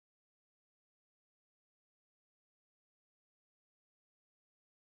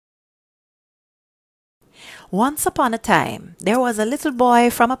Once upon a time, there was a little boy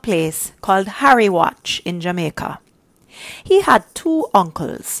from a place called Harry Watch in Jamaica. He had two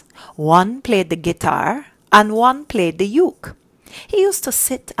uncles. One played the guitar and one played the uke. He used to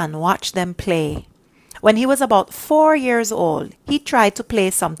sit and watch them play. When he was about 4 years old, he tried to play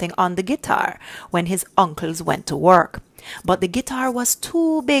something on the guitar when his uncles went to work. But the guitar was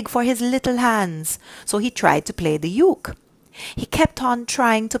too big for his little hands, so he tried to play the uke. He kept on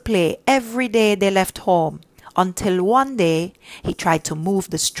trying to play every day they left home, until one day he tried to move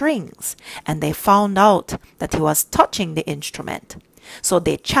the strings, and they found out that he was touching the instrument. So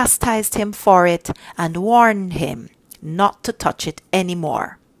they chastised him for it and warned him not to touch it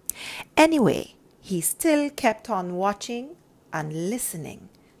anymore. Anyway, he still kept on watching and listening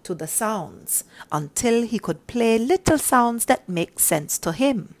to the sounds until he could play little sounds that make sense to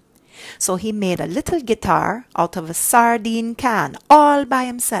him. So he made a little guitar out of a sardine can all by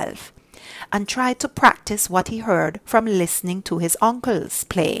himself and tried to practice what he heard from listening to his uncles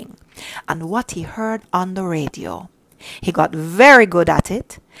playing and what he heard on the radio. He got very good at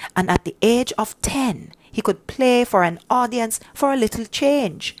it, and at the age of 10, he could play for an audience for a little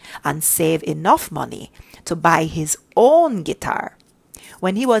change and save enough money to buy his own guitar.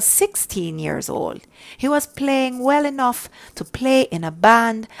 When he was 16 years old, he was playing well enough to play in a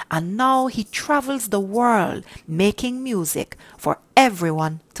band, and now he travels the world making music for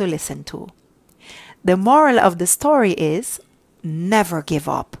everyone to listen to. The moral of the story is, never give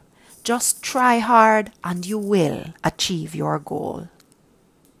up. Just try hard and you will achieve your goal.